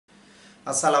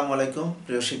আসসালামু আলাইকুম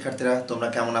প্রিয় শিক্ষার্থীরা, তোমরা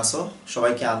কেমন আছো?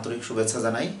 সবাইকে আন্তরিক শুভেচ্ছা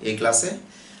জানাই এই ক্লাসে।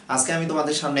 আজকে আমি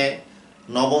তোমাদের সামনে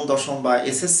নবম দশম বা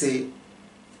এসএসসি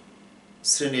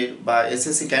শ্রেণীর বা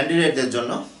এসএসসি ক্যান্ডিডেটদের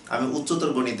জন্য আমি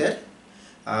উচ্চতর গণিতের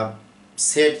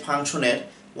সেট ফাংশনের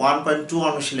 1.2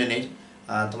 অনুশীলনীর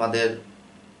তোমাদের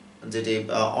যেটি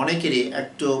অনেকেরই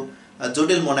একটু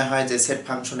জটিল মনে হয় যে সেট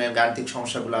ফাংশনের গাণিতিক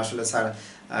সমস্যাগুলো আসলে স্যার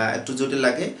একটু জটিল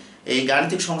লাগে। এই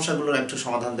গাণিতিক সমস্যাগুলোর একটু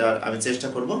সমাধান দেওয়ার আমি চেষ্টা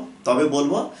করব। তবে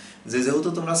বলবো যে যেহেতু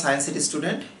তোমরা সায়েন্সের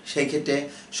স্টুডেন্ট, সেই ক্ষেত্রে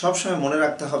সবসময় মনে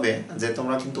রাখতে হবে যে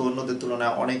তোমরা কিন্তু অন্যদের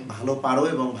তুলনায় অনেক ভালো পারো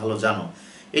এবং ভালো জানো।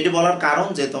 এটি বলার কারণ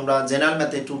যে তোমরা জেনারেল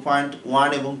ম্যাথে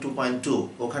 2.1 এবং 2.2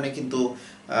 ওখানে কিন্তু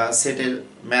সেটের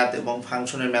ম্যাথ এবং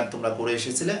ফাংশনের ম্যাথ তোমরা করে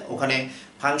এসেছিলে। ওখানে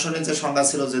ফাংশনের যে সংজ্ঞা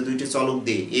ছিল যে দুইটি চলক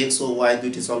দিয়ে এক্স ও ওয়াই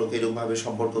দুইটি চলক এরকমভাবে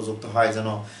সম্পর্কযুক্ত হয়, যেন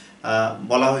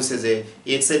বলা হয়েছে যে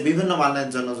এক্স এর বিভিন্ন মানের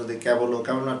জন্য যদি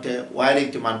কেবলমাত্র ওয়াই এর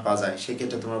একটি মান পাওয়া যায়,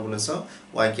 সেক্ষেত্রে তোমরা বলেছো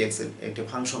ওয়াই কে এক্স এর একটি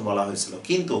ফাংশন বলা হয়েছিল।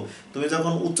 কিন্তু তুমি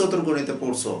যখন উচ্চতর গণিতে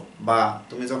পড়ছো বা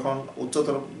তুমি যখন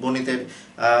উচ্চতর গণিতের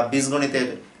বীজগণিতের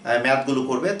ম্যাথগুলো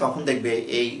করবে, তখন দেখবে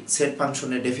এই সেট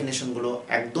ফাংশনের ডেফিনেশনগুলো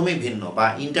একদমই ভিন্ন। বা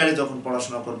ইন্টারে যখন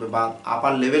পড়াশোনা করবে বা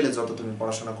আপার লেভেলে যত তুমি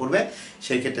পড়াশোনা করবে,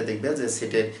 সেই ক্ষেত্রে দেখবে যে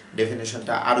সেটের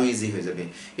ডেফিনেশনটা আরও ইজি হয়ে যাবে।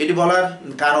 এটি বলার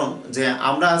কারণ যে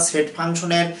আমরা সেট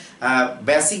ফাংশনের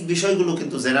বেসিক বিষয়গুলো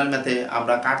কিন্তু জেনারেল ম্যাথে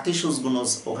আমরা কার্টেসিয়াস গুণজ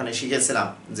ওখানে শিখেছিলাম,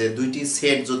 যে দুইটি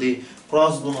সেট যদি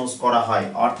ক্রস গুণজ করা হয়,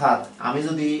 অর্থাৎ আমি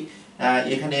যদি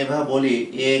এখানে এভাবে বলি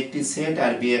এ একটি সেট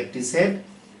আর বি একটি সেট,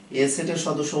 এ সেটের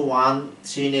সদস্য 1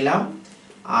 3 নিলাম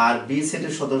আর বি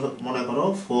সেটের সদস্য মনে করো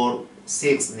 4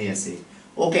 6 নিয়েছি।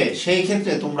 ওকে, সেই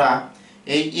ক্ষেত্রে তোমরা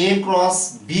এই এ ক্রস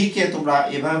বি কে তোমরা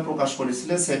এভাবে প্রকাশ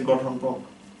করেছিলে সেট গঠন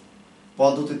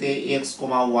পদ্ধতিতে x,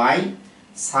 y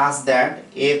such that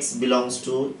x belongs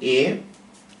to a,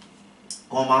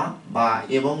 বা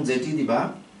এবং যেটি দিবা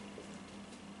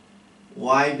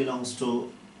y belongs to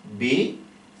b,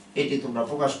 এটি তোমরা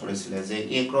প্রকাশ করেছিলে যে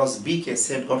a cross b K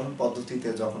set গঠন পদ্ধতিতে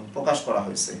যখন প্রকাশ করা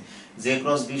হয়েছে যে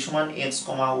ক্রস b সমান x,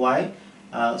 y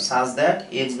such that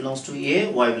x belongs to a,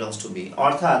 y belongs to b,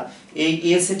 অর্থাৎ এই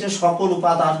a সেটের সকল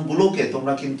উপাদানগুলোকে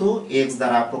তোমরা কিন্তু x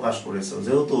দ্বারা প্রকাশ করেছো।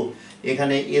 যেহেতু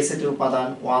এখানে a সেটের উপাদান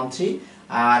 1 3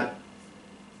 আর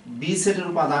b সেটের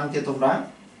উপাদানকে তোমরা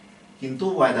কিন্তু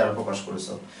y দ্বারা প্রকাশ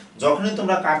করেছো। যখনই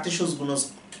তোমরা কার্টেসিয়াস গুণজ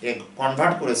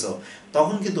কনভার্ট করেছো,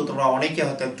 তখন কিন্তু তোমরা অনেকে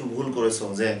হয়তো একটু ভুল করেছো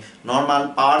যে নরমাল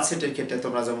পাওয়ার সেটের ক্ষেত্রে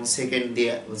তোমরা যেমন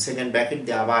সেকেন্ড ব্র্যাকেট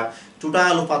দিয়ে আবার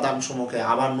টোটাল উপাদান সমূহকে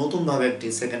আবার নতুন ভাবে একটি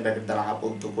সেকেন্ড ব্র্যাকেট দ্বারা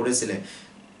আবদ্ধ করেছিলে।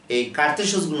 এই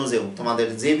কার্টেসিয়াস গুণজেও তোমাদের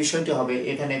যে বিষয়টি হবে,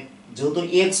 এখানে যেহেতু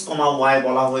x, y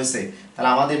বলা হয়েছে, তাহলে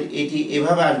আমাদের এটি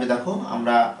এভাবে আসবে। দেখো,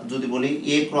 আমরা যদি বলি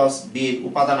a ক্রস b এর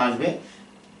উপাদান আসবে,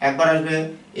 একবার আসবে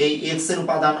এই x এর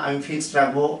উপাদান আমি ফিক্সড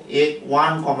রাখবো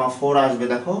 1, 4 আসবে।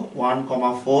 দেখো 1,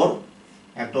 4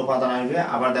 একটা উপাদান আসবে,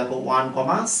 আবার দেখো 1,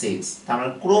 6, তার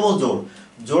মানে ক্রমজোড়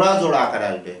জোড়া জোড়া আকারে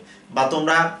আসবে। বা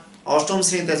তোমরা অষ্টম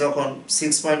শ্রেণীতে যখন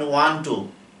 6.12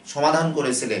 সমাধান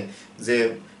করেছিলে, যে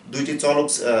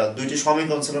দুইটি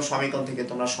সমীকরণ ছিল, সমীকরণ থেকে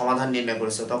তোমরা সমাধান নির্ণয়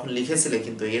করেছো, তখন লিখেছিলে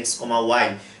কিন্তু x, y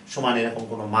সমান এরকম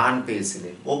কোনো মান পেয়েছিলে।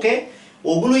 ওকে,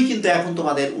 ওগুলোই কিন্তু এখন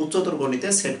তোমাদের উচ্চতর গণিতে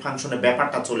সেট ফাংশনের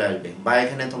ব্যাপারটা চলে আসবে। বা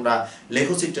এখানে তোমরা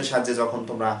লেখচিত্রের সাহায্যে যখন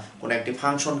তোমরা কোনো একটি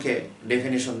ফাংশনকে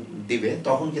ডেফিনিশন দিবে,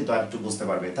 তখন কিন্তু আর একটু বুঝতে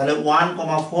পারবে। তাহলে 1,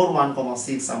 4 1,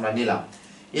 6 আমরা নিলাম।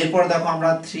 এরপর দেখো আমরা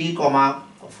 3,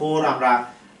 4 আমরা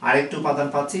আরেকটু উপাদান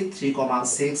পাচ্ছি, 3,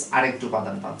 6 আরেকটু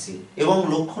উপাদান পাচ্ছি। এবং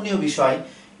লক্ষণীয় বিষয়,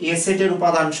 এ সেটের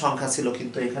উপাদান সংখ্যা ছিল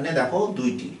কিন্তু এখানে দেখো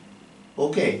 2টি।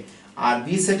 ওকে, আর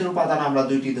বি সেটের উপাদান আমরা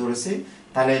 2টি ধরেছি।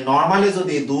 তাহলে নরমালি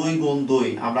যদি 2 গুণ 2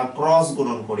 আমরা ক্রস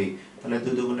গুণন করি, তাহলে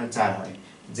 2 2 4 হয়,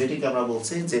 যেটিকে আমরা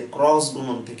বলছি যে ক্রস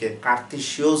গুণন থেকে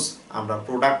কার্টেসিয়াস আমরা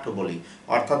প্রোডাক্ট বলি।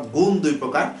 অর্থাৎ গুণ দুই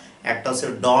প্রকার, একটা হচ্ছে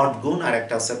ডট গুণ আর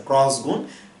একটা হচ্ছে ক্রস গুণ।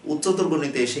 উচ্চতর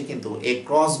গণিতে এসে কিন্তু এই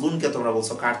ক্রস গুণকে তোমরা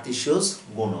বলছো কার্টেসিয়াস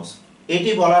গুণজ।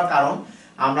 এটি বলার কারণ,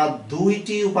 আমরা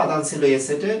 2টি উপাদান ছিল এ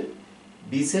সেটের,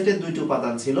 বি সেটের 2টি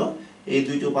উপাদান ছিল। এই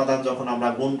 2টি উপাদান যখন আমরা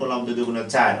গুণ করলাম 2 2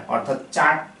 4, অর্থাৎ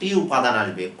 4টি উপাদান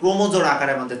আসবে, ক্রমজোড়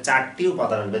আকারে আমাদের 4টি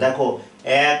উপাদান আসবে। দেখো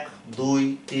 1 2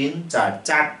 3 4,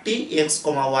 4টি x,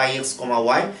 y x,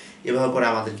 y এভাবে করে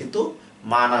আমাদের কিন্তু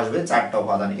মান আসবে 4টা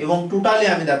উপাদান। এবং টোটালি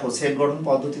আমি দেখো সেট গঠন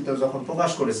পদ্ধতিতে যখন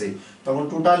প্রকাশ করেছি, তখন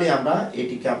টোটালি আমরা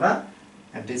এটিকে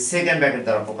একটি সেকেন্ড ব্র্যাকেট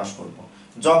দ্বারা প্রকাশ করব।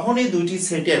 যখনই দুইটি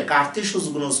সেটের কার্টেসিয়াস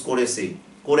গুণজ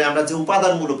করে আমরা যে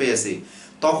উপাদানগুলো পেয়েছি,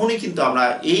 তখনই কিন্তু আমরা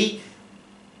এই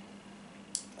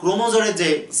ক্রোমোজোমের যে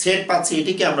সেট পাচ্ছি,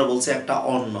 এটিকে আমরা বলছি একটা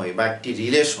অন্বয় বা একটি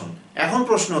রিলেশন। এখন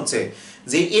প্রশ্ন হচ্ছে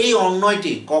যে এই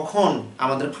অন্বয়টি কখন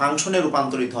আমাদের ফাংশনে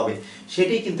রূপান্তরিত হবে,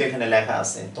 সেটি কিন্তু এখানে লেখা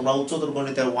আছে। তোমরা উচ্চতর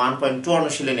গণিতের 1.2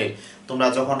 অনুশীলনের তোমরা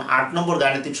যখন 8 নম্বর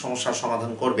গাণিতিক সমস্যার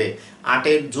সমাধান করবে,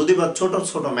 8-এর যদি বা ছোট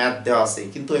ছোট ম্যাথ দেওয়া আছে,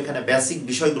 কিন্তু এখানে বেসিক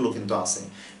বিষয়গুলো কিন্তু আছে।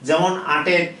 যেমন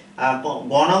 8-এর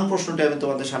গ নং প্রশ্নটি আমি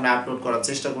তোমাদের সামনে আপলোড করার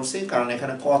চেষ্টা করছি, কারণ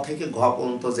এখানে ক থেকে ঘ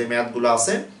পর্যন্ত যে ম্যাথগুলো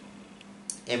আছে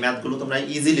এই ম্যাথগুলো তোমরা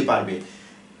ইজিলি পারবে।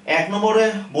 1 নম্বরে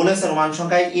বলেছে রোমান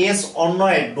সংখ্যায় এস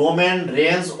অন্বয়ের ডোমেন,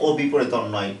 রেঞ্জ ও বিপরীত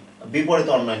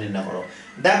অন্বয় নির্ণয় করো।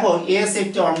 দেখো এস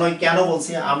একটি অন্বয় কেন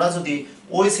বলছি, আমরা যদি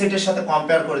ওই সেটের সাথে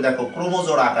কম্পেয়ার করে দেখো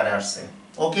ক্রোমোজোড় আকারে আসছে।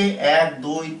 ওকে, 1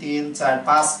 2 3 4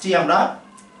 5টি আমরা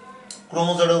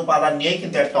ক্রোমোজোড়ের উপাদান নিয়ে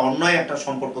কিন্তু একটা অন্যয় একটা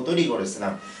সম্পর্ক তৈরি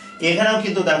করেছিলাম। এখানেও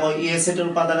কিন্তু দেখো এ সেটের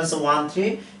উপাদান আছে 1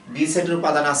 3, বি সেটের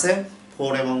উপাদান আছে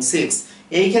 4 এবং 6।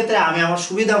 এই ক্ষেত্রে আমি আমার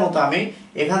সুবিধা মতো আমি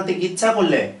এখান থেকে ইচ্ছা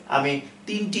করলে আমি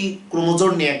 3টি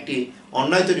ক্রোমোজোড় নিয়ে একটি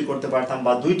অন্যয় তৈরি করতে পারতাম,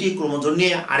 বা 2টি ক্রোমোজোড়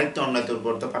নিয়ে আরেকটি অন্যয় তৈরি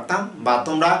করতে পারতাম। বা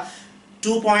তোমরা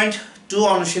 2.2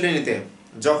 অনুশীলনীতে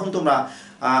যখন তোমরা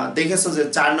দেখেছো যে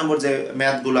 4 নম্বর যে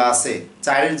ম্যাথগুলো আছে,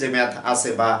 4-এর যে ম্যাথ আছে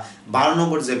বা 12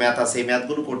 নম্বর যে ম্যাথ আছে, এই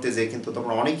ম্যাথগুলো করতে যে কিন্তু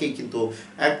তোমরা অনেকেই কিন্তু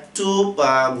একটু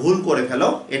ভুল করে ফেলো।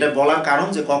 এটা বলার কারণ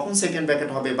যে কখন সেকেন্ড ব্র্যাকেট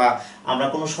হবে বা আমরা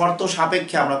কোনো শর্ত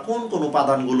সাপেক্ষে আমরা কোন কোন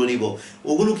উপাদানগুলো নিব,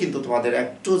 ওগুলো কিন্তু তোমাদের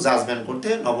একটু জাজমেন্ট করতে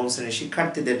নবম শ্রেণীর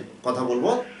শিক্ষার্থীদের কথা বলবো,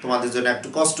 তোমাদের জন্য একটু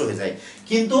কষ্ট হয়ে যায়।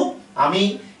 কিন্তু আমি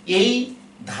এই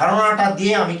ধারণাটা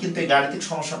দিয়ে আমি কিন্তু এই গাণিতিক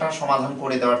সমস্যাটা সমাধান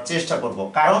করে দেওয়ার চেষ্টা করব,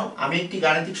 কারণ আমি একটি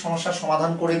গাণিতিক সমস্যার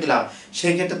সমাধান করে দিলাম,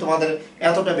 সেই ক্ষেত্রে তোমাদের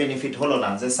এতটা বেনিফিট হলো না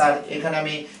যে স্যার এখানে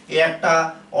আমি এই একটা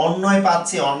অন্যয়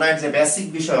পাচ্ছি, অন্যয়ের যে বেসিক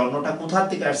বিষয় অন্যটা কোথা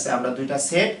থেকে আসছে, আমরা দুইটা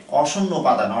সেট অশূন্য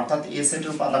উপাদান, অর্থাৎ এ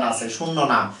সেটের উপাদান আছে শূন্য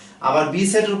না, আবার বি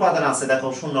সেটের উপাদান আছে দেখো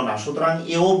শূন্য না, সুতরাং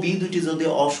এ ও বি দুটি যদি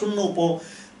অশূন্য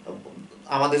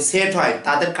আমাদের সেট হয়,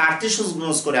 তাদের কার্টেসিয়াস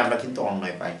গুণজ করে আমরা কিন্তু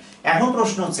অন্যয় পাই। এখন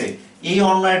প্রশ্ন হচ্ছে এই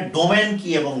অন্যয়ের ডোমেন কি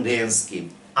এবং রেঞ্জ কি।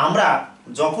 আমরা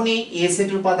যখনই এ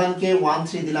সেটের উপাদানকে 1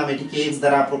 3 দিলাম, এটিকে x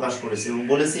দ্বারা প্রকাশ করেছি এবং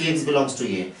বলেছি x বিলংস টু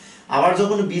a। আবার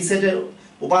যখন বি সেটের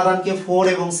উপাদানকে 4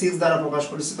 এবং 6 দ্বারা প্রকাশ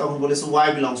করেছি, তখন বলেছি y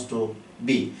বিলংস টু b।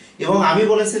 এবং আমি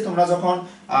বলেছি তোমরা যখন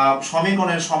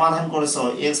সমীকরণের সমাধান করেছো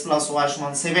x + y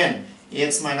 = 7,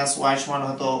 x - y সমান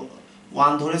হয়তো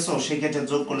 1 ধরেছো, সেই ক্ষেত্রে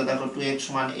যোগ করলে দেখো 2x =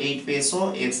 8 পেয়েছো,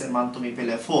 x এর মান তুমি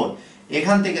পেলে 4।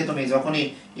 এখান থেকে তুমি যখনই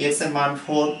x এর মান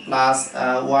 4 প্লাস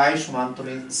y সমান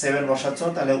তুমি 7 বসাচ্ছ,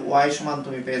 তাহলে y সমান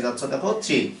তুমি পেয়ে যাচ্ছ দেখো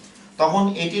 3। তখন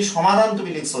এটির সমাধান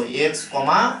তুমি লিখছো x,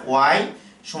 y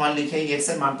সমান লিখে x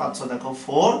এর মান পাচ্ছ দেখো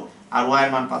 4 আর y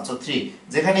এর মান পাচ্ছ 3।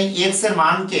 যেখানে x এর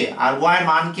মানকে আর y এর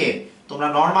মানকে তোমরা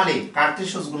নরমালি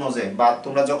কার্টেসিয়াস গুণজে বা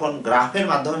তোমরা যখন গ্রাফের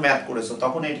মাধ্যমে ম্যাথ করেছো,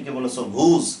 তখন এটিকে বলেছো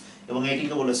ভুজ এবং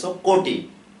এটিকে বলেছো কোটি।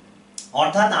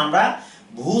 অর্থাৎ আমরা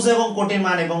ভুজ এবং কোটির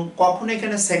মান, এবং কখন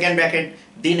এখানে সেকেন্ড ব্র্যাকেট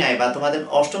দিই নাই, বা তোমাদের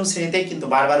অষ্টম শ্রেণীতে কিন্তু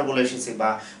বারবার বলে এসেছি, বা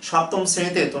সপ্তম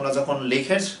শ্রেণীতে তোমরা যখন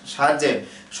লেখের সাহায্যে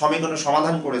সমীকরণের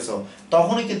সমাধান করেছো,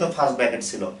 তখনই কিন্তু ফার্স্ট ব্র্যাকেট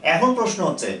ছিল। এখন প্রশ্ন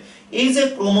হচ্ছে এই যে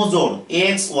ক্রোমোজোম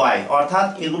এক্স ওয়াই, অর্থাৎ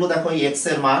এগুলো দেখো এক্স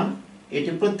এর মান,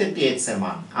 এটি প্রত্যেকটি এক্স এর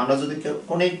মান। আমরা যদি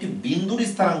কোনো একটি বিন্দুর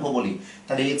স্থানাঙ্ক বলি,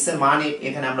 তাহলে এক্স এর মান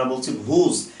এখানে আমরা বলছি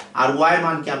ভুজ, আর ওয়াই এর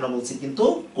মানকে আমরা বলছি কিন্তু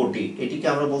কোটি। এটিকে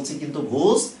আমরা বলছি কিন্তু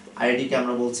ভুজ আর এটিকে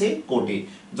আমরা বলছি কোটি।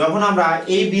 যখন আমরা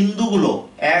এই বিন্দুগুলো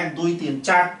 1 2 3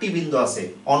 4টি বিন্দু আছে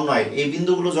অন্যয়, এই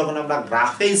বিন্দুগুলো যখন আমরা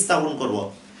গ্রাফে স্থাপন করব,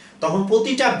 তখন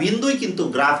প্রতিটা বিন্দুই কিন্তু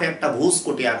গ্রাফে একটা ভুজ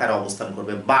কোটি আকারে অবস্থান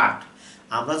করবে। বাট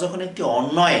আমরা যখন একটি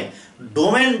অন্যয়ের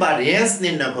ডোমেন বা রেঞ্জ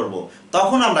নির্ণয় করব,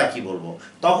 তখন আমরা কি বলবো,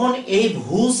 তখন এই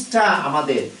ভুজটা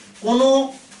আমাদের কোনো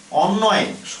অন্যয়ের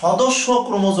সদস্য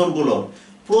ক্রোমোজোমগুলোর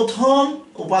প্রথম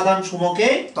উপাদান সমূহকে,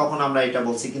 তখন আমরা এটা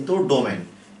বলছি কিন্তু ডোমেন।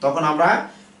 তখন আমরা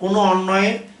কোনো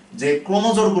অন্যয়ের যে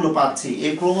ক্রোমোজোমগুলো পাচ্ছি,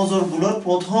 এই ক্রোমোজোমগুলোর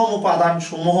প্রথম উপাদান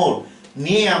সমূহ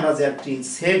নিয়ে আমরা যে একটি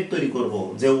সেট তৈরি করব,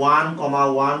 যে 1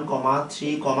 1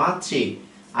 3 3।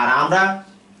 আর আমরা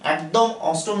একদম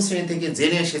অষ্টম শ্রেণী থেকে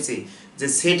জেনে এসেছি যে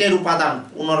সেটের উপাদান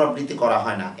পুনরাবৃত্তি করা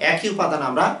হয় না, একই উপাদান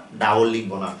আমরা ডাবল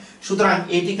লিখব না। সুতরাং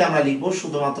এটিকে আমরা লিখব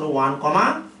শুধুমাত্র 1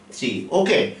 3।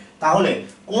 ওকে, তাহলে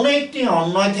কোন একটি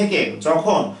অন্যয় থেকে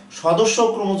যখন সদস্য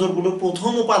ক্রোমোজোমগুলো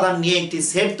প্রথম উপাদান নিয়ে একটি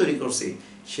সেট তৈরি করছি,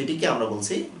 সেটিকে আমরা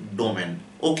বলছি ডোমেন।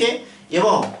 ওকে,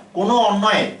 এবং কোন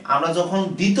অন্যয়ে আমরা যখন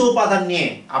দ্বিতীয় উপাদান নিয়ে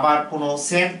আবার কোন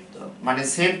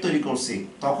সেট তৈরি করছি,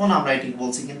 তখন আমরা এটিকে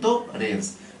বলছি কিন্তু রেঞ্জ।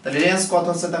 তাহলে রেঞ্জ কত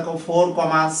হচ্ছে দেখো 4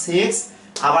 6,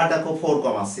 আবার দেখো 4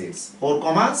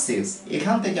 6।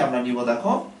 এখান থেকে আমরা নিব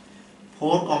দেখো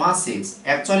 4 6।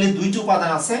 অ্যাকচুয়ালি দুইটি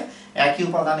উপাদান আছে, একই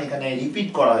উপাদান এখানে রিপিট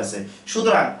করা হয়েছে।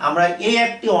 সুতরাং আমরা এই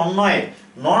একটি অন্যয়ের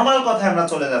নরমাল কথায় আমরা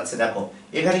চলে যাচ্ছে, দেখো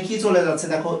এখানে কি চলে যাচ্ছে,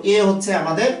 দেখো এ হচ্ছে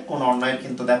আমাদের কোন অন্যয়ের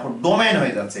কিন্তু দেখো ডোমেন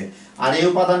হয়ে যাচ্ছে, আর এই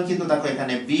উপাদান কিন্তু দেখো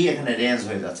এখানে বি, এখানে রেঞ্জ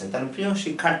হয়ে যাচ্ছে। তাহলে প্রিয়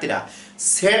শিক্ষার্থীরা,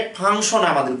 সেট ফাংশন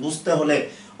আমাদের বুঝতে হলে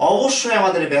অবশ্যই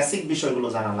আমাদের বেসিক বিষয়গুলো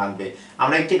জানা লাগবে।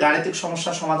 আমরা একটি গাণিতিক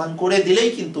সমস্যার সমাধান করে দিলেই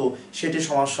কিন্তু সেটি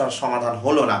সমস্যার সমাধান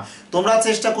হলো না। তোমরা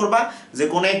চেষ্টা করবা যে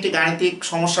কোনো একটি গাণিতিক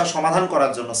সমস্যার সমাধান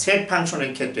করার জন্য সেট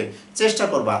ফাংশনের ক্ষেত্রে চেষ্টা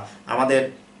করবা আমাদের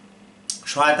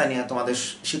সহায়তা নিয়ে, তোমাদের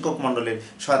শিক্ষক মণ্ডলীর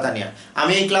সহায়তা নিয়ে।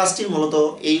 আমি এই ক্লাসটি মূলত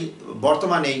এই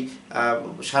বর্তমানে এই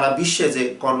সারা বিশ্বে যে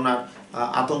করোনার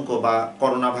আতঙ্ক বা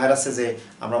করোনা ভাইরাসে যে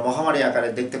আমরা মহামারী আকারে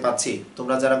দেখতে পাচ্ছি,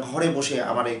 তোমরা যারা ঘরে বসে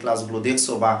আমার এই ক্লাসগুলো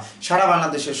দেখছো বা সারা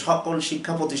বাংলাদেশের সকল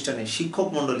শিক্ষা প্রতিষ্ঠানে শিক্ষক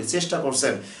মণ্ডলী চেষ্টা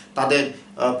করছেন তাদের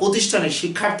প্রতিষ্ঠানের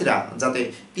শিক্ষার্থীরা যাতে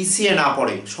পিছিয়ে না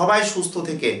পড়ে, সবাই সুস্থ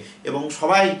থেকে এবং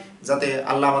সবাই যাতে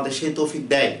আল্লাহ আমাদের সেই তৌফিক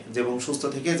দেয় এবং সুস্থ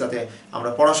থেকে যাতে আমরা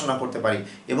পড়াশোনা করতে পারি।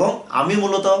 এবং আমি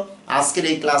মূলত আজকের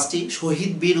এই ক্লাসটি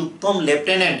শহীদ বীর উত্তম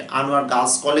লেফটেন্যান্ট আনোয়ার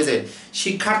গার্লস কলেজের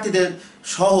শিক্ষার্থীদের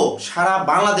সহ সারা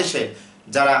বাংলাদেশে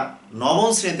যারা নবম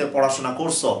শ্রেণীতে পড়াশোনা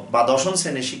করছো বা দশম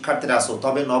শ্রেণীর শিক্ষার্থীরা আছো,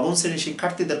 তবে নবম শ্রেণীর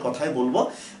শিক্ষার্থীদের কথাই বলবো,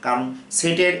 কারণ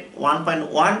সেটের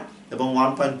 1.1 এবং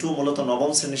 1.2 মূলত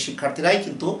নবম শ্রেণীর শিক্ষার্থীরাই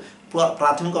কিন্তু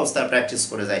প্রাথমিক অবস্থায় প্র্যাকটিস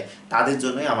করে যায়। তাদের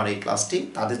জন্যই আমার এই ক্লাসটি,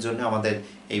 তাদের জন্য আমাদের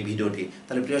এই ভিডিওটি।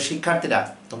 তাহলে প্রিয় শিক্ষার্থীরা,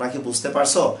 তোমরা কি বুঝতে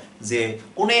পারছো যে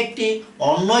কোনো একটি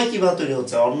অন্যয় কিভাবে তৈরি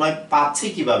হচ্ছে, অন্যয় পাচ্ছি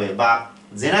কিভাবে, বা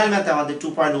জেনারেল ম্যাথে আমাদের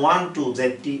 2.12 যে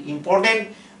একটি ইম্পর্টেন্ট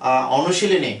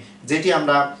অনুশীলনী, যেটি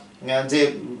আমরা যে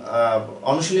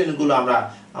অনুশীলনীগুলো আমরা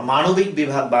মানবিক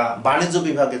বিভাগ বা বাণিজ্য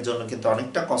বিভাগের জন্য কিন্তু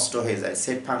অনেকটা কষ্ট হয়ে যায়।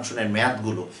 সেট ফাংশনের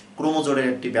ম্যাথগুলো, ক্রোমোজোরের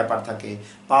একটি ব্যাপার থাকে,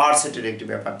 পাওয়ার সেটের একটি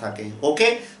ব্যাপার থাকে। ওকে,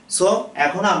 সো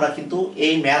এখন আমরা কিন্তু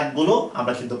এই ম্যাথগুলো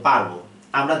আমরা কিন্তু পারবো।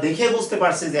 আমরা দেখে বুঝতে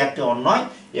পারছি যে একটি অন্যয়,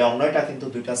 এই অন্যয়টা কিন্তু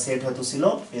দুইটা সেট হয়তো ছিল,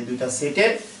 এই দুইটা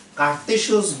সেটের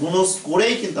কার্টেসিয়াস গুণজ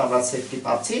করেই কিন্তু আমরা সেটটি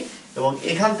পাচ্ছি, এবং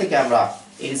এখান থেকে আমরা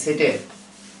এই সেটের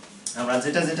আমরা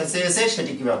যেটা যেটা চেয়েছে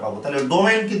সেটি কিভাবে পাবো। তাহলে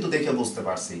ডোমেইন কিন্তু দেখে বুঝতে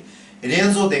পারছি,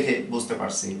 রেঞ্জও দেখে বুঝতে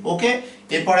পারছি। ওকে,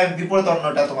 এরপর আমি বিপরীত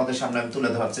অন্যটা তোমাদের সামনে আমি তুলে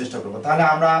ধরার চেষ্টা করব। তাহলে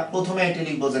আমরা প্রথমে এটি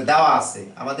লিখবো যে দেওয়া আছে,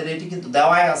 আমাদের এটি কিন্তু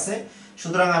দেওয়াই আছে,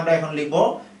 সুতরাং আমরা এখন লিখবো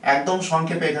একদম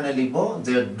সংক্ষেপে, এখানে লিখবো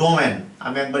যে ডোমেন।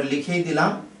 আমি একবার লিখেই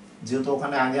দিলাম যেহেতু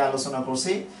ওখানে আগে আলোচনা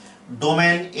করছি।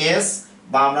 ডোমেন এস,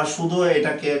 বা আমরা শুধু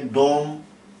এটাকে ডোম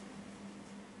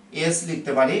এস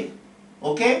লিখতে পারি।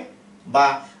 ওকে, বা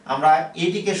আমরা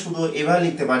এটিকে শুধু এভাবে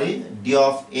লিখতে পারি ডি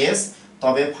অফ এস,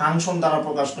 তবে ফাংশন দ্বারা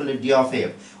প্রকাশ করলে ডি অফ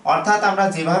এফ। অর্থাৎ আমরা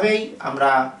যেভাবেই আমরা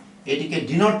এটিকে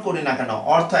ডিনোট করি না কেন,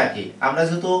 অর্থ একই। আমরা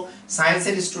যেহেতু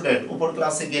সায়েন্সের স্টুডেন্ট, উপর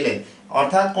ক্লাসে গেলে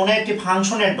অর্থাৎ কোন একটি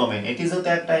ফাংশনের ডোমেন, এটি যেহেতু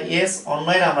একটা এস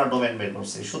অন্যের আমরা ডোমেন বের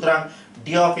করছি, সুতরাং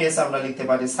ডি অফ এস আমরা লিখতে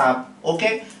পারি সাব। ওকে,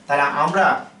 তাহলে আমরা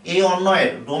এই অন্যের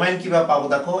ডোমেন কিভাবে পাবো,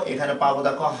 দেখো এখানে পাবো,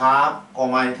 দেখো হাফ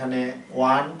কমা এখানে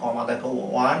 1 কমা দেখো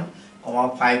 1 কমা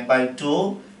 5/2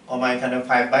 কমা এখানে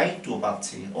 5/2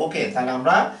 পাচ্ছি। ওকে, তাহলে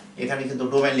আমরা এখানে কিন্তু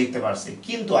ডোমেন লিখতে পারছি।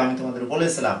 কিন্তু আমি তোমাদের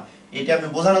বলেছিলাম, এটা আমি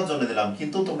বোঝানোর জন্য দিলাম,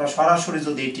 কিন্তু তোমরা সরাসরি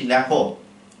যদি এটি লেখো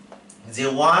যে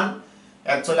 1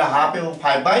 অ্যাকচুয়ালি হাফ এবং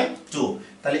 5/2,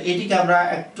 তাহলে এটিকে আমরা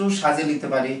একটু সাজিয়ে লিখতে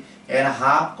পারি এর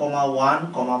হাফ কমা 1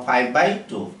 কমা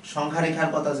 5/2। সংখ্যা রেখার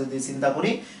কথা যদি চিন্তা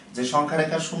করি, যে সংখ্যা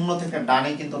রেখা শূন্য থেকে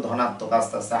ডানে কিন্তু ধনাত্মক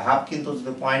আস্তে আস্তে, হাফ কিন্তু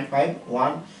যদি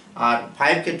 0.5 আর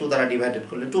 5 কে 2 দ্বারা ডিভাইডেড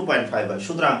করলে 2.5 হয়,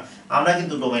 সুতরাং আমরা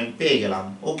কিন্তু ডোমেন পেয়ে গেলাম।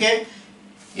 ওকে,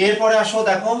 এরপরে আসো,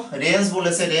 দেখো রেঞ্জ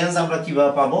বলেছে, রেঞ্জ আমরা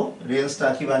কিভাবে পাবো, রেঞ্জটা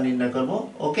কিভাবে নির্ণয় করব।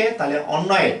 ওকে, তাহলে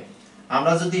অন্যয়ের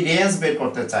আমরা যদি রেঞ্জ বের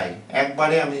করতে চাই,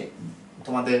 একবারে আমি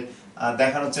তোমাদের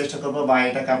দেখানোর চেষ্টা করব, বা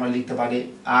এটাকে আমরা লিখতে পারি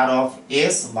আর অফ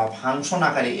এস, বা ফাংশন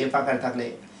আকারে এফ আকারে থাকলে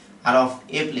আর অফ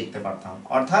এফ লিখতে পারতাম।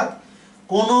 অর্থাৎ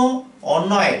কোন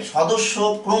অন্যয়ের সদস্য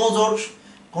ক্রোমোজোর,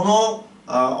 কোন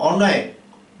অন্যয়ের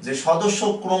যে সদস্য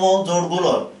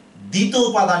ক্রোমোজোরগুলোর দ্বিতীয়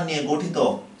উপাদান নিয়ে গঠিত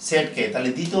সেটকে, তাহলে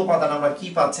দ্বিতীয় উপাদান আমরা কি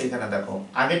পাচ্ছি, এখানে দেখো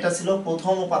আগেরটা ছিল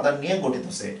প্রথম উপাদান নিয়ে গঠিত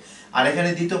সেট, আর এখানে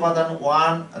দ্বিতীয় উপাদান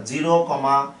 1 0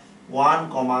 1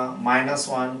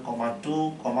 -1 2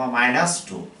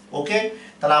 -2। ওকে,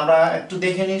 তাহলে আমরা একটু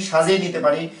দেখে নিই, সাজিয়ে নিতে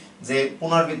পারি যে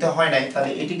পুনরাবৃত্তি হয় নাই, তাহলে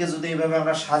এটিকে যদি এইভাবে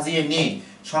আমরা সাজিয়ে নিই,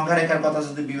 সংখ্যা রেখার কথা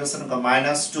যদি বিবেচনা করি,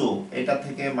 -2 এটা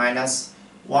থেকে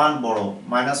 -1 বড়,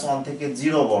 -1 থেকে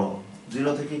 0 বড়,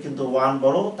 0 থেকে কিন্তু 1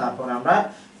 বড়, তারপর আমরা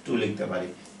 2 লিখতে পারি।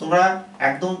 তোমরা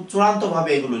একদম চূড়ান্ত ভাবে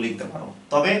এগুলো লিখতে পারো,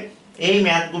 তবে এই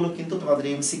ম্যাথগুলো কিন্তু তোমাদের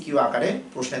এমসিকিউ আকারে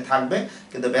প্রশ্নে থাকবে,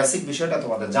 কিন্তু বেসিক বিষয়টা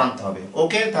তোমাদের জানতে হবে।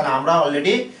 ওকে, তাহলে আমরা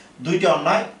অলরেডি দুইটি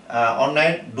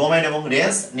অন্যয়ের ডোমেন এবং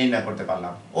রেঞ্জ নির্ণয় করতে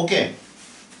পারলাম। ওকে,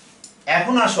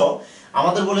 এখন আসো,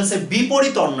 আমাদের বলেছে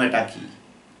বিপরীত অন্যয়টা কি,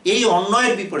 এই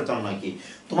অন্যয়ের বিপরীত অন্যয় কি।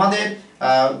 তোমাদের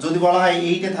যদি বলা হয়,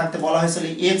 এইটা থাকতে বলা হয়েছিল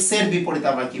x এর বিপরীত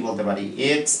আমরা কি বলতে পারি,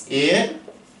 x এর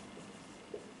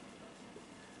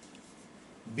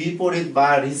বিপরীত বা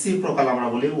রিসিপ্রোকাল আমরা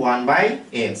বলি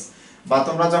 1/x, বা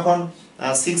তোমরা যখন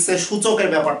 6 এর সূচকের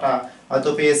ব্যাপারটা হয়তো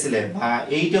পেয়েছিলে, বা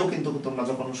এইটাও কিন্তু তোমরা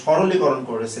যখন সরলীকরণ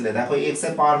করেছিলে, দেখো x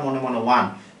এর পাওয়ার মনে মনে 1,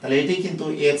 তাহলে এটি কিন্তু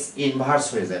x ইনভার্স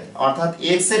হয়ে যায়, অর্থাৎ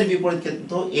x এর বিপরীত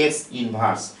কিন্তু x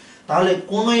ইনভার্স। তাহলে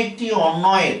কোন একটি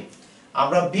অন্বয়ের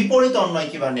আমরা বিপরীত অন্বয়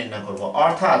কিভাবে নির্ণয় করব,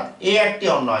 অর্থাৎ এই একটি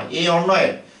অন্বয়, এই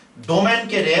অন্বয়ের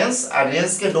ডোমেনকে রেঞ্জ আর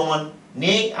রেঞ্জকে ডোমেন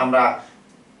নিয়ে আমরা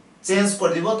চেঞ্জ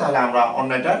করে দিব, তাহলে আমরা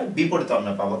অন্যটার বিপরীত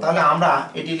অন্যয় পাবো। তাহলে আমরা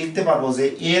এটি লিখতে পারবো যে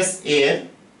s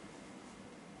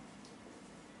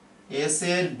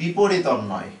এর বিপরীত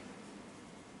অন্যয়,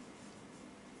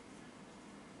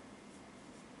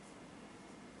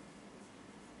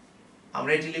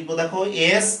 আমরা এটি লিখবো, দেখো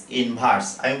s ইনভার্স,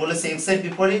 আমি বলেছি x এর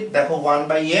বিপরীত, দেখো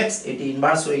 1/x এটি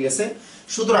ইনভার্স হয়ে গেছে।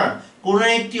 সুতরাং কোন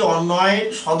একটি অন্বয়ের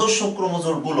সদস্য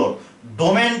ক্রোমোজোর গুলোর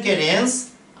ডোমেনকে রেঞ্জ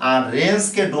আর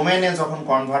রেঞ্জকে ডোমেনে যখন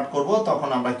কনভার্ট করব তখন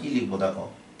আমরা কি লিখবো, দেখো।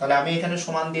 তাহলে আমি এখানে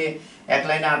সমান দিয়ে এক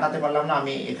লাইনে আটাতে পারলাম না,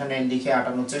 আমি এখানে লিখে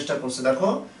আটানোর চেষ্টা করছি, দেখো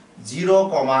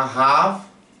 0,5,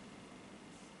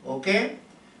 ওকে।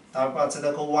 তারপর আছে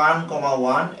দেখো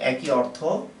 1,1 একই অর্থ,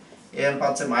 এর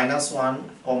পাচ্ছে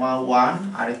 -1,1,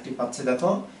 আরেকটি পাচ্ছে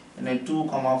দেখো এখানে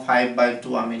 2,5/2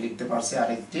 আমি লিখতে পারছি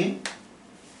আরেকটি,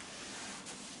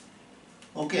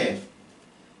 ওকে।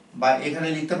 বা এখানে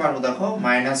লিখতে পারবো দেখো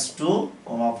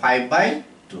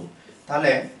 -2,5/2।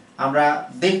 তাহলে আমরা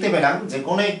দেখতে পেলাম যে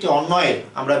কোন একটি অন্বয়ের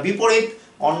আমরা বিপরীত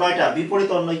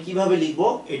অন্বয় কিভাবে লিখবো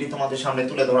এটি তোমাদের সামনে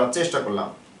তুলে ধরার চেষ্টা করলাম।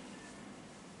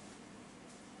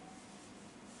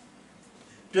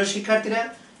 প্রিয় শিক্ষার্থীরা,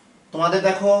 তোমাদের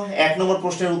দেখো 1 নম্বর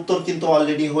প্রশ্নের উত্তর কিন্তু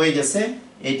অলরেডি হয়ে গেছে।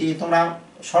 এটি তোমরা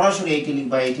সরাসরি এটি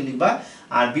লিখবা,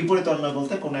 আর বিপরীত অন্বয়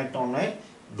বলতে কোন একটা অন্বয়ের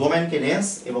ডোমেনকে রেঞ্জ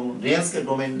এবং রেঞ্জকে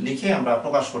ডোমেন লিখে আমরা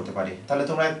প্রকাশ করতে পারি। তাহলে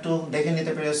তোমরা একটু দেখে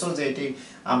নিতে পেরেছো যে এটি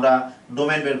আমরা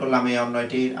ডোমেন বের করলাম, এই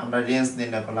অন্যটির আমরা রেঞ্জ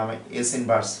নির্ণয় করলাম, s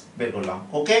ইনভার্স বের করলাম,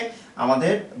 ওকে।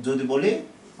 আমাদের যদি বলি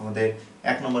আমাদের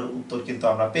 1 নম্বর উত্তর কিন্তু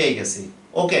আমরা পেয়ে গেছি,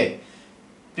 ওকে।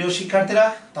 প্রিয় শিক্ষার্থীরা,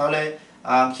 তাহলে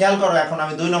খেয়াল করো, এখন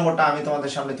আমি 2 নম্বরটা আমি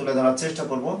তোমাদের সামনে তুলে ধরার চেষ্টা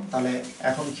করব। তাহলে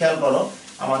এখন খেয়াল করো,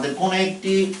 আমাদের কোন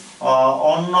একটি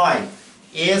অন্বয়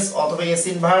s অথবা s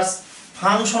ইনভার্স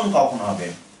ফাংশন কখন হবে,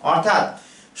 অর্থাৎ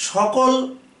সকল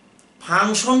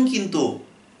ফাংশন কিন্তু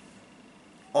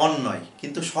অন্বয়,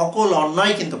 কিন্তু সকল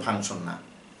অন্বয় কিন্তু ফাংশন না।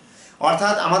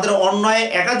 অর্থাৎ আমাদের অন্বয়ে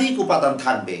একাধিক উপাদান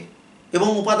থাকবে এবং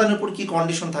উপাদানের উপর কি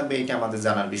কন্ডিশন থাকবে এটা আমাদের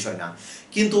জানার বিষয় না,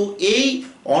 কিন্তু এই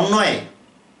অন্বয়ে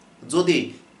যদি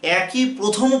একই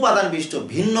প্রথম উপাদান বিশিষ্ট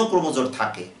ভিন্ন ক্রোমোজোর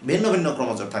থাকে, ভিন্ন ভিন্ন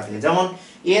ক্রোমোজোর থাকে, যেমন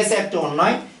s একটা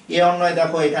অন্বয়, এই অন্বয়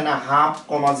দেখো এখানে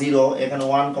 0.5, এখানে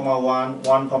 1,1,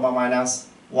 1,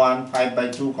 -1,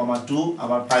 5/2, 2,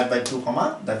 আবার 5/2,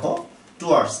 দেখো 2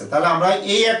 আসছে। তাহলে আমরা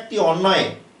এই একটি অন্বয়ে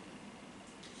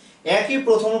একই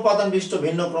প্রথম উপাদান বিশিষ্ট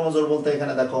ভিন্ন ক্রোমোজোর বলতে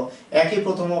এখানে দেখো একই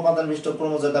প্রথম উপাদান বিশিষ্ট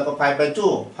ক্রোমোজোর দেখো 5/2,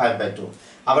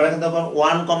 আবার এখানে দেখো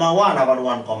 1,1, আবার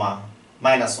 1,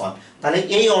 তাহলে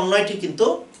এই অন্বয়টি কিন্তু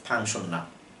ফাংশন না।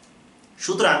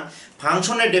 সুতরাং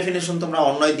ফাংশনের ডেফিনেশন তোমরা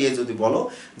অন্বয় দিয়ে যদি বলো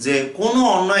যে কোন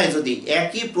অন্বয়ে যদি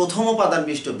একই প্রথম উপাদান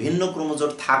বিশিষ্ট ভিন্ন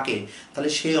ক্রোমোজোর থাকে তাহলে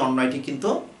সেই অন্বয়টি কিন্তু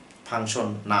ফাংশন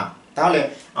না। তাহলে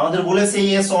আমাদের বলেছে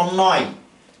s অন্বয়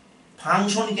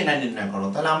ফাংশন কিনা নির্ণয় করো,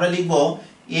 তাহলে আমরা লিখব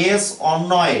s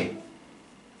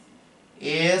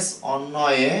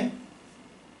অন্বয়ে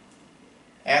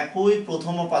একই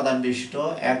প্রথম উপাদান বিশিষ্ট,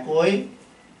 একই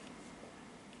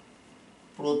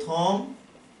প্রথম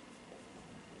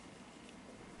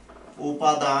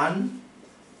উপাদান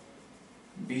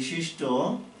বিশিষ্ট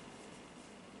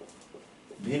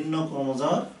ভিন্ন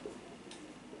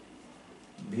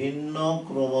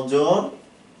ক্রোমোজোর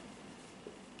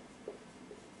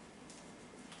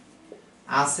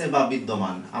আছে বা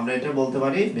বিদ্যমান, আমরা এটা বলতে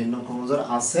পারি ভিন্ন ক্রোমোজোর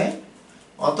আছে।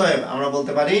 অতএব আমরা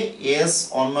বলতে পারি s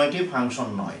অন্বয়টি ফাংশন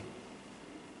নয়,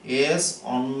 s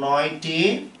অন্বয়টি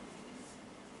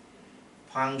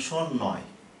ফাংশন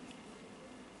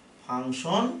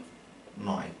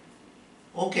নয়,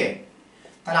 ওকে।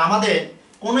 তাহলে আমাদের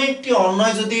কোন একটি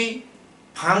অন্বয় যদি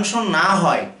ফাংশন না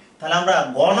হয় তাহলে আমরা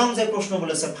গণন যে প্রশ্ন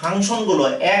বলেছে ফাংশনগুলো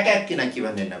এক এক কিনা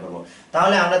কিভাবে নির্ণয় করব।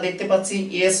 তাহলে আমরা দেখতে পাচ্ছি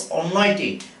s অন্বয়টি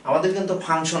আমাদের কিন্তু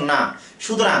ফাংশন না,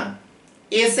 সুতরাং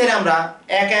s এর আমরা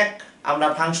আমরা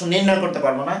ফাংশন নির্ণয় করতে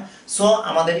পারবো না। সো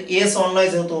আমাদের s অন্বয়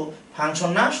যেহেতু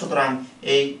ফাংশন না, সুতরাং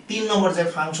এই 3 নম্বর যে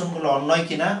ফাংশনগুলো অন্বয়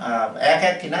কিনা এক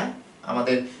কিনা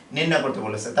আমাদের নির্ণয় করতে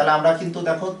বলেছে। তাহলে আমরা কিন্তু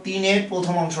দেখো 3 এর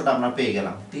প্রথম অংশটা আমরা পেয়ে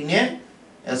গেলাম, 2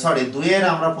 এর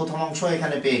আমরা প্রথম অংশ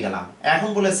এখানে পেয়ে গেলাম। এখন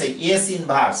বলেছে s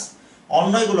ইনভার্স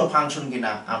অন্বয়গুলো ফাংশন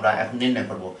কিনা আমরা এখন নির্ণয়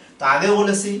করব। তো আগেও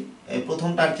বলেছি এই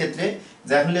প্রথমটার ক্ষেত্রে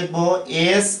যে এখন লিখব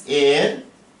s এর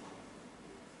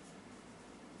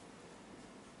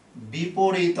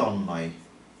বিপরীত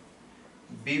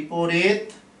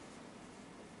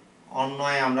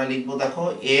অন্বয় আমরা লিখব দেখো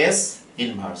s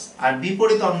ইনভার্স। আর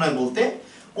বিপরীত অন্বয় বলতে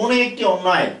কোনো একটি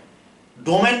অন্বয়ের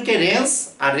ডোমেনকে রেঞ্জ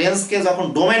আর রেঞ্জকে যখন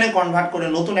ডোমেনে কনভার্ট করে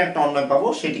নতুন একটা অন্বয় পাবো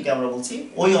সেটিকে আমরা বলছি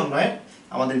ওই অন্বয়ের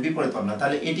আমাদের বিপরীত অন্বয়।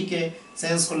 তাহলে এটিকে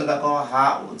চেঞ্জ করলে দেখো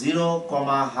 0,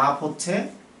 হচ্ছে,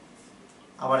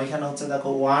 আবার এখানে হচ্ছে দেখো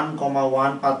 1,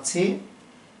 1 পাচ্ছি,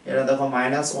 এটা দেখো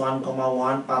 -1,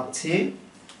 1 পাচ্ছি,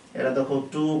 এটা দেখো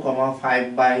 2,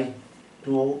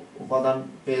 5/2 উপাদান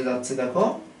পেয়ে যাচ্ছে দেখো।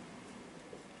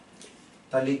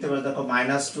 তাহলে লিখতে পারি দেখো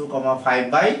 -2,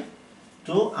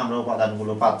 5/2 আমরা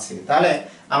উপাদানগুলো পাচ্ছি। তাহলে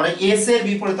আমরা s এর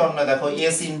বিপরীত অন্বয় দেখো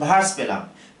s ইনভার্স পেলাম।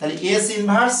 তাহলে s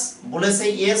ইনভার্স বলেছে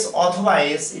s অথবা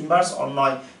s ইনভার্স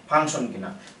অন্বয় ফাংশন কিনা।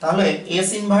 তাহলে s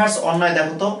ইনভার্স অন্বয়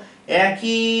দেখো তো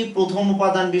একই প্রথম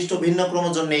উপাদান বিশিষ্ট ভিন্ন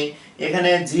ক্রমজোর নেই, এখানে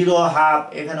 0, হাফ,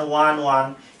 এখানে 1, 1,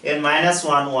 এর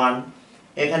 -1, 1,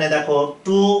 এখানে দেখো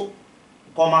 2,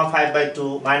 5/2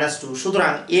 -2।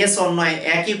 সুতরাং s অন্বয়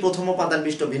একই প্রথম উপাদান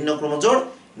বিশিষ্ট ভিন্ন ক্রমজোর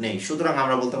নেই। সুতরাং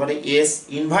আমরা বলতে পারি s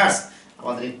ইনভার্স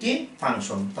আমাদের একটি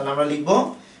ফাংশন। তাহলে আমরা লিখব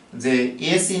যে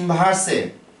s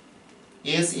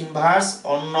ইনভার্স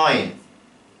অন্বয়ে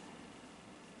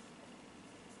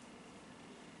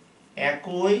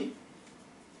একই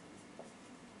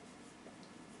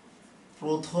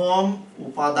প্রথম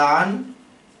উপাদান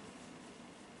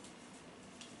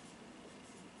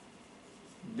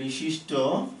বিশিষ্ট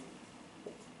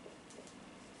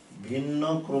ভিন্ন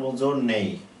ক্রমজোর নেই,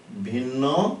 ভিন্ন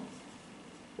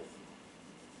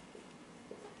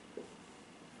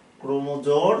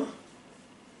ক্রমজোর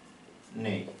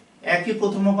নেই, একই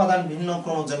প্রথম উপাদান ভিন্ন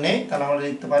ক্রমজোর নেই। তাহলে আমরা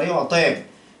লিখতে পারি অতএব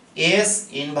s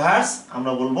ইনভার্স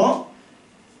আমরা বলবো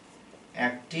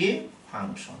একটি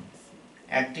ফাংশন।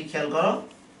 একটি খেয়াল করো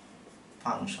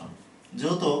ফাংশন,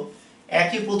 যেহেতু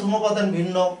একই প্রথম উপাদান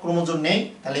ভিন্ন ক্রমজোর নেই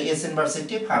তাহলে s ইনভার্স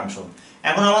একটি ফাংশন।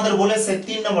 এখন আমাদের বলেছে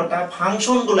 3 নম্বরটা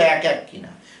ফাংশনগুলো এক এক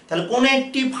কিনা। তাহলে কোন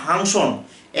একটি ফাংশন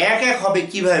এক এক হবে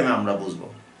কিভাবে আমরা বুঝবো?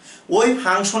 ওই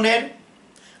ফাংশনের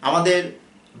আমাদের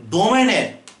ডোমেনের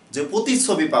যে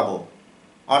প্রতিচ্ছবি পাবো,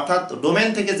 অর্থাৎ ডোমেন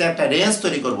থেকে যে একটা রেঞ্জ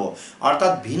তৈরি করব,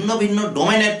 অর্থাৎ ভিন্ন ভিন্ন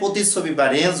ডোমেনের প্রতিচ্ছবি বা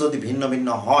রেঞ্জ যদি ভিন্ন ভিন্ন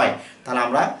হয় তাহলে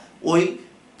আমরা ওই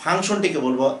ফাংশনটিকে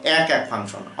বলবো এক এক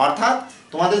ফাংশন। অর্থাৎ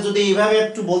তোমাদের যদি এইভাবে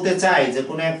একটু বলতে চাই যে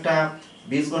কোনো একটা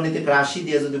বীজগণিতিক রাশি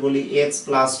দিয়ে যদি বলি x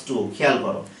 + 2, খেয়াল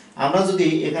করো আমরা যদি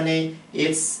এখানে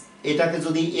x এটাকে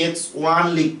যদি x1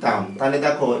 লিখতাম তাহলে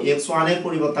দেখো x1 এর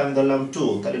পরিবর্তে আমি ধরলাম 2,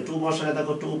 তাহলে 2 বসালে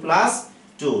দেখো 2 +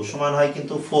 2 সমান হয়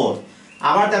কিন্তু 4।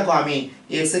 আবার দেখো আমি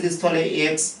x এর স্থলে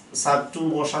x⁻2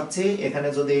 বসাচ্ছি, এখানে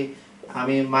যদি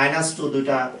আমি -2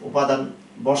 দুইটা উপাদান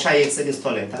বসাই x এর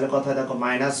স্থলে তাহলে কথা দেখো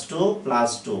 -2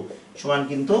 + 2 সমান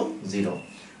কিন্তু 0।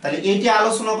 তাহলে এটি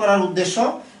আলোচনা করার উদ্দেশ্য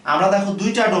আমরা দেখো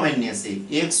দুইটা ডোমেন নিয়েছি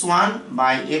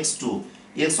x1/x2,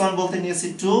 x1 বলতে নিয়েছি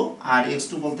 2 আর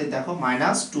x2 বলতে দেখো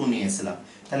 -2 নিয়েছিলাম।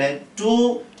 তাহলে 2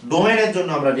 ডোমেনের জন্য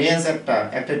আমরা রেঞ্জ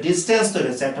একটা ডিসটেন্স তৈরি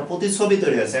হচ্ছে, একটা প্রতিচ্ছবি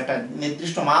তৈরি হচ্ছে, একটা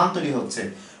নির্দিষ্ট মান তৈরি হচ্ছে,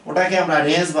 ওটাকে আমরা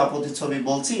রেঞ্জ বা প্রতিচ্ছবি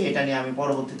বলছি। এটা নিয়ে আমি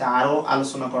পরবর্তীতে আরো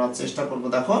আলোচনা করার চেষ্টা করব।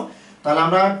 দেখো তাহলে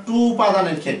আমরা 2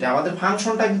 উপাদানের ক্ষেত্রে আমাদের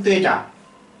ফাংশনটা কিন্তু এটা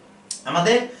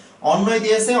আমাদের অন্বয়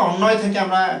দিয়েছে, অন্বয় থেকে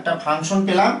আমরা একটা ফাংশন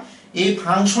পেলাম। এই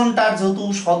ফাংশনটার যেহেতু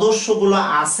সদস্যগুলো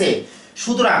আছে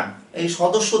সুতরাং এই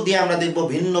সদস্য দিয়ে আমরা দেখব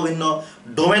ভিন্ন ভিন্ন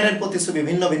ডোমেনের প্রতিচ্ছবি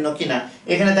ভিন্ন ভিন্ন কিনা।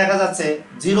 এখানে দেখা যাচ্ছে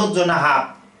 0 এর জন্য হাফ,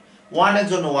 1 এর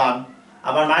জন্য 1,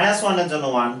 আবার -1 এর জন্য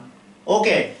 1,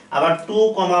 ওকে, আবার 2,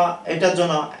 এটার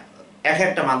জন্য এক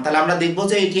একটা মান। তাহলে আমরা দেখব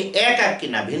যে এটি এক এক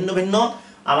কিনা, ভিন্ন ভিন্ন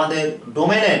আমাদের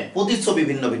ডোমেনের প্রতিচ্ছবি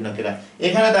ভিন্ন ভিন্ন কিনা।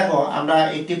 এখানে দেখো আমরা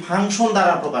একটি ফাংশন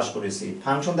দ্বারা প্রকাশ করেছি,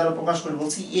 ফাংশন দ্বারা প্রকাশ করে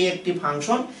বলছি এ একটি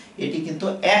ফাংশন, এটি কিন্তু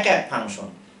এক এক ফাংশন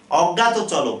অজ্ঞাত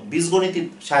চলক বীজগণিতের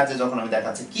সাহায্যে যখন আমি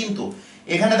দেখাচ্ছি। কিন্তু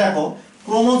এখানে দেখো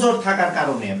ক্রমজোড় থাকার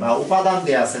কারণে বা উপাদান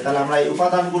দেয়া আছে, তাহলে আমরা এই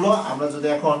উপাদানগুলো আমরা যদি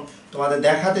এখন তোমাদের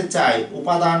দেখাতে চাই,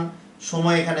 উপাদান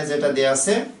সময় এখানে যেটা দেয়া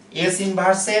আছে s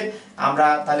ইনভার্সের আমরা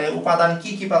তাহলে উপাদান কি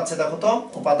কি পাচ্ছে দেখো তো।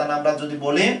 উপাদান আমরা যদি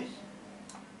বলি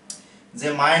যে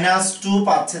 -2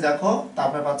 পাচ্ছে দেখো,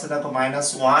 তারপরে পাচ্ছে দেখো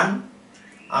 -1,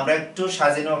 আমরা একটু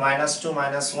সাজিয়ে নেব -2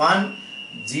 -1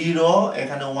 0,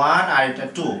 এখানে 1 আর এটা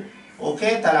 2, ওকে।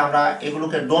 তাহলে আমরা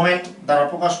এগুলোকে ডোমেন দ্বারা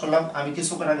প্রকাশ করলাম, আমি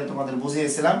কিছুক্ষণ আগে তোমাদের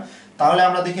বুঝিয়েছিলাম। তাহলে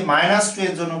আমরা দেখি -2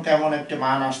 এর জন্য কেমন একটা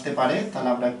মান আসতে পারে, তাহলে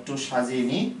আমরা একটু সাজিয়ে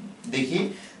নিই দেখি।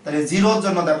 তাহলে 0 এর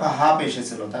জন্য দেখো হাফ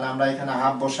এসেছিল, তাহলে আমরা এখানে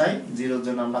হাফ বসাই, 0 এর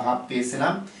জন্য আমরা হাফ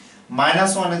পেয়েছিলাম।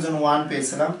 -1 এর জন্য 1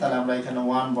 পেয়েছিলাম, তাহলে আমরা এখানে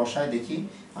 1 বসাই দেখি।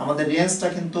 আমাদের রেঞ্জটা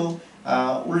কিন্তু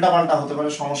উল্টাপাল্টা হতে পারে,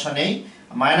 সমস্যা নেই।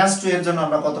 -2 এর জন্য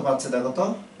আমরা কত পাচ্ছি দেখো তো,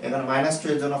 এখানে -2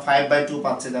 এর জন্য 5/2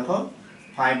 পাচ্ছি দেখো,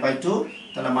 5/2,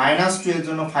 তাহলে -2 এর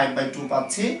জন্য 5/2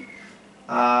 পাচ্ছি,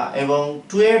 এবং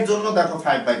 2 এর জন্য দেখো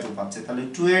 5/2 পাচ্ছি। তাহলে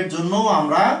 2 এর জন্য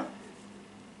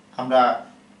আমরা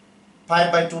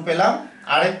 5/2 পেলাম,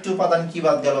 আরেকটি উপাদান কি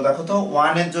বাদ গেল দেখো তো,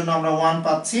 1 এর জন্য আমরা 1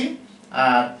 পাচ্ছি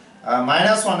আর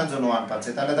 -1 এর জন্য 1 পাচ্ছি।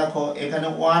 তাহলে দেখো এখানে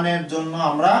 1 এর জন্য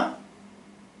আমরা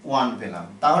 1 পেলাম।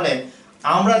 তাহলে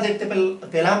আমরা দেখতে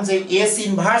পেলাম যে এস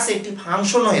ইনভার্স একটি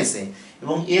ফাংশন হয়েছে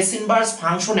এবং এস ইনভার্স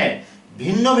ফাংশনের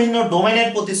ভিন্ন ভিন্ন ডোমেনের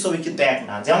প্রতিচ্ছবি কিন্তু এক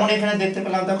না। যেমন এখানে দেখতে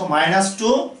পেলাম দেখো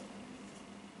 -2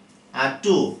 আর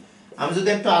 2। আমি যদি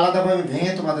একটু আলাদাভাবে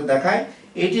ভেঙে তোমাদের দেখাই,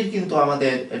 এটির কিন্তু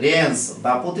আমাদের রেঞ্জ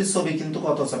বা প্রতিচ্ছবি কিন্তু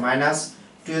কত হচ্ছে,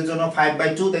 -2 এর জন্য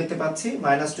 5/2 দেখতে পাচ্ছি,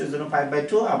 -2 এর জন্য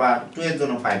 5/2, আবার 2 এর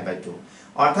জন্য 5/2,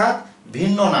 অর্থাৎ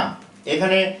ভিন্ন না,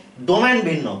 এখানে ডোমেন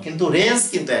ভিন্ন কিন্তু রেঞ্জ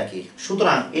কিন্তু একই।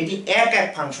 সুতরাং এটি এক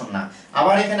ফাংশন না।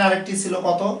 আবার এখানে আরেকটি ছিল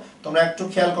কত, তোমরা একটু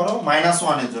খেয়াল করো,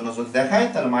 -1 এর জন্য যদি দেখাই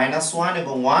তাহলে -1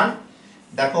 এবং 1,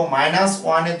 দেখো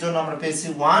 -1 এর জন্য আমরা পেয়েছি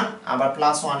 1, আবার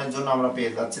 +1 এর জন্য আমরা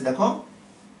পেয়ে যাচ্ছি দেখো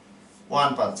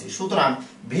 1 পাচ্ছি। সুতরাং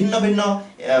ভিন্ন ভিন্ন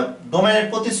ডোমেনের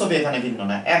প্রতিচ্ছবি এখানে ভিন্ন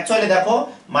না। অ্যাকচুয়ালি দেখো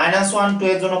 -1 2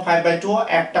 এর জন্য 5/2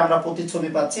 একটা আমরা প্রতিচ্ছবি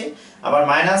পাচ্ছি, আবার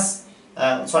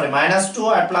 -2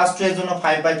 আর +2 এর জন্য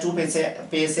 5/2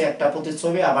 পেয়েছে একটা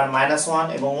প্রতিচ্ছবি, আবার -1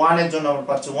 এবং 1 এর জন্য আমরা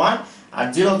পাচ্ছি 1 আর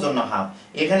 0 এর জন্য হাফ।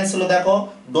 এখানে ছিল দেখো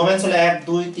ডোমেন ছিল 1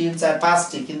 2 3 4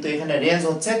 5টি, কিন্তু এখানে রেঞ্জ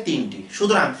হচ্ছে 3টি।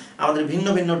 সুতরাং আমাদের ভিন্ন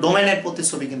ভিন্ন ডোমেনের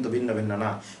প্রতিচ্ছবি কিন্তু ভিন্ন ভিন্ন না।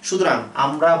 সুতরাং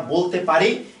আমরা বলতে পারি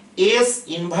এস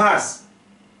ইনভার্স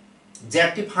যে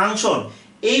একটি ফাংশন,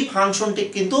 এই ফাংশনটি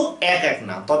কিন্তু এক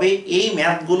না। তবে এই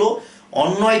ম্যাথগুলো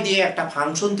অন্বয় দিয়ে একটা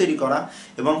ফাংশন তৈরি করা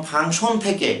এবং ফাংশন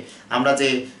থেকে আমরা যে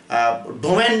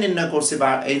ডোমেন নির্ণয় করছি বা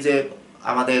এই যে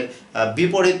আমাদের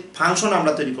বিপরীত ফাংশন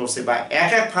আমরা তৈরি করছি বা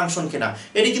এক ফাংশন কিনা,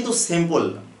 এটি কিন্তু সিম্পল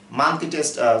মাল্টি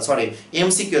টেস্ট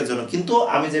এমসিকিউ এর জন্য। কিন্তু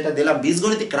আমি যেটা দিলাম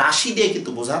বীজগণিতিক রাশি দিয়ে কিন্তু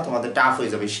বোঝা তোমাদের টাফ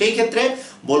হয়ে যাবে। সেই ক্ষেত্রে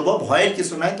বলবো ভয়ের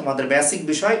কিছু নাই, তোমাদের বেসিক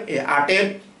বিষয় 8 এর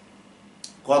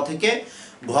ক থেকে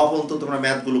ঘ পর্যন্ত তোমরা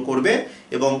ম্যাথগুলো করবে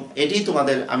এবং এটি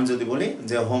তোমাদের আমি যদি বলি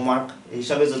যে হোমওয়ার্ক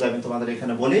হিসাবে যদি আমি তোমাদের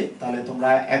এখানে বলি, তাহলে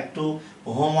তোমরা একটু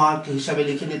হোমওয়ার্ক হিসাবে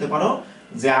লিখে নিতে পারো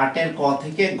যে 8 এর ক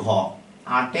থেকে ঘ।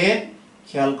 8 এর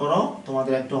খেয়াল করো,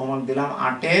 তোমাদের একটু হোমওয়ার্ক দিলাম,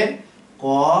 8 এর ক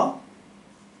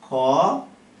খ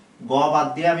গ বাদ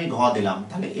দিয়ে আমি ঘ দিলাম।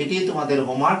 তাহলে এটি তোমাদের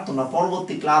হোমওয়ার্ক। তোমরা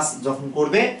পরবর্তী ক্লাস যখন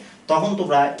করবে তখন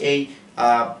তোমরা এই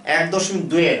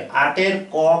 1.2 এর 8 এর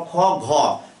ক খ ঘ,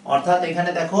 অর্থাৎ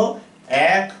এখানে দেখো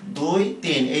 1 2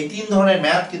 3 এই 3 ধরনের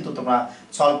ম্যাথ কিন্তু তোমরা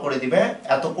সলভ করে দিবে।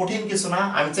 এত কঠিন কিছু না।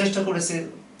 আমি চেষ্টা করেছি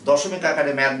দশমিক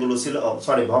আকারে ম্যাথগুলো ছিল,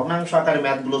 ভগ্নাংশ আকারে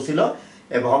ম্যাথগুলো ছিল,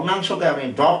 এই ভগ্নাংশকে আমি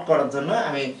ড্রপ করার জন্য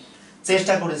আমি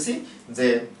চেষ্টা করেছি যে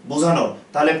বোঝানোর।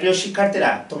 তাহলে প্রিয়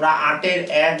শিক্ষার্থীরা, তোমরা 8 এর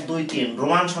 1 2 3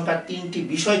 রোমান সংখ্যার 3টি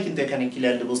বিষয় কিন্তু এখানে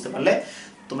ক্লিয়ারলি বুঝতে পারলে।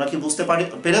 তোমরা কি বুঝতে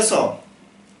পেরেছো?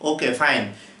 Okay fine.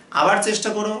 আবার চেষ্টা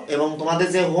করো এবং তোমাদের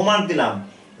যে হোমওয়ার্ক দিলাম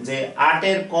যে 8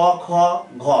 এর ক খ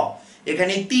ঘ,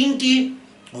 এখানে 3টি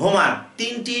হোমওয়ার্ক,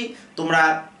 3টি তোমরা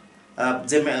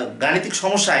যে গাণিতিক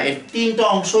সমস্যা, এর 3টা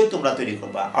অংশই তোমরা তৈরি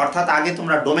করবা। অর্থাৎ আগে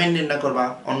তোমরা ডোমেইন নির্ণয় করবা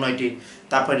অন্যটি,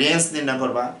 তারপর রেঞ্জ নির্ণয়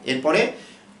করবা, এরপরে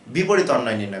বিপরীত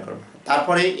অন্বয় নির্ণয় করবা,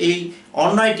 তারপরে এই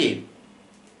অন্বয়টি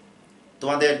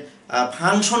তোমাদের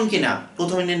ফাংশন কিনা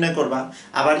প্রথমে নির্ণয় করবা,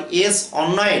 আবার এস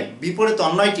অন্বয়ের বিপরীত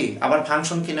অন্বয়টি আবার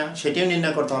ফাংশন কিনা সেটিও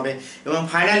নির্ণয় করতে হবে, এবং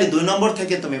ফাইনালি 2 নম্বর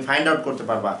থেকে তুমি ফাইন্ড আউট করতে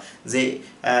পারবা যে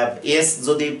এস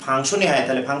যদি ফাংশনই হয়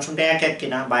তাহলে ফাংশনটা এক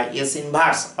কিনা, বা এস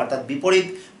ইনভার্স অর্থাৎ বিপরীত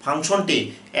ফাংশনটি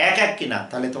এক কিনা,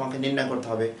 তাহলে তোমাকে নির্ণয় করতে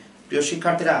হবে। প্রিয়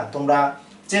শিক্ষার্থীরা, তোমরা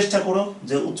চেষ্টা করো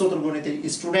যে উচ্চতর গণিতের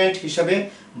স্টুডেন্ট হিসেবে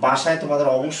বাসায় তোমাদের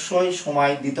অবশ্যই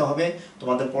সময় দিতে হবে,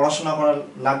 তোমাদের পড়াশোনা করা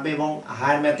লাগবে, এবং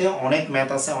হায়ার ম্যাথে অনেক ম্যাথ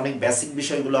আছে, অনেক বেসিক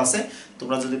বিষয়গুলো আছে।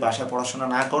 তোমরা যদি বাসায় পড়াশোনা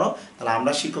না করো তাহলে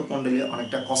আমরা শিক্ষক মণ্ডলী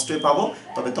অনেকটা কষ্টই পাবো।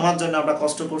 তবে তোমার জন্য আমরা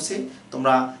কষ্ট করছি,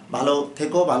 তোমরা ভালো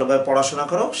থেকো, ভালোভাবে পড়াশোনা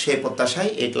করো, সেই প্রত্যাশায়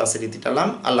এই ক্লাসের ইতি টানলাম।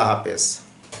 আল্লাহ হাফেজ।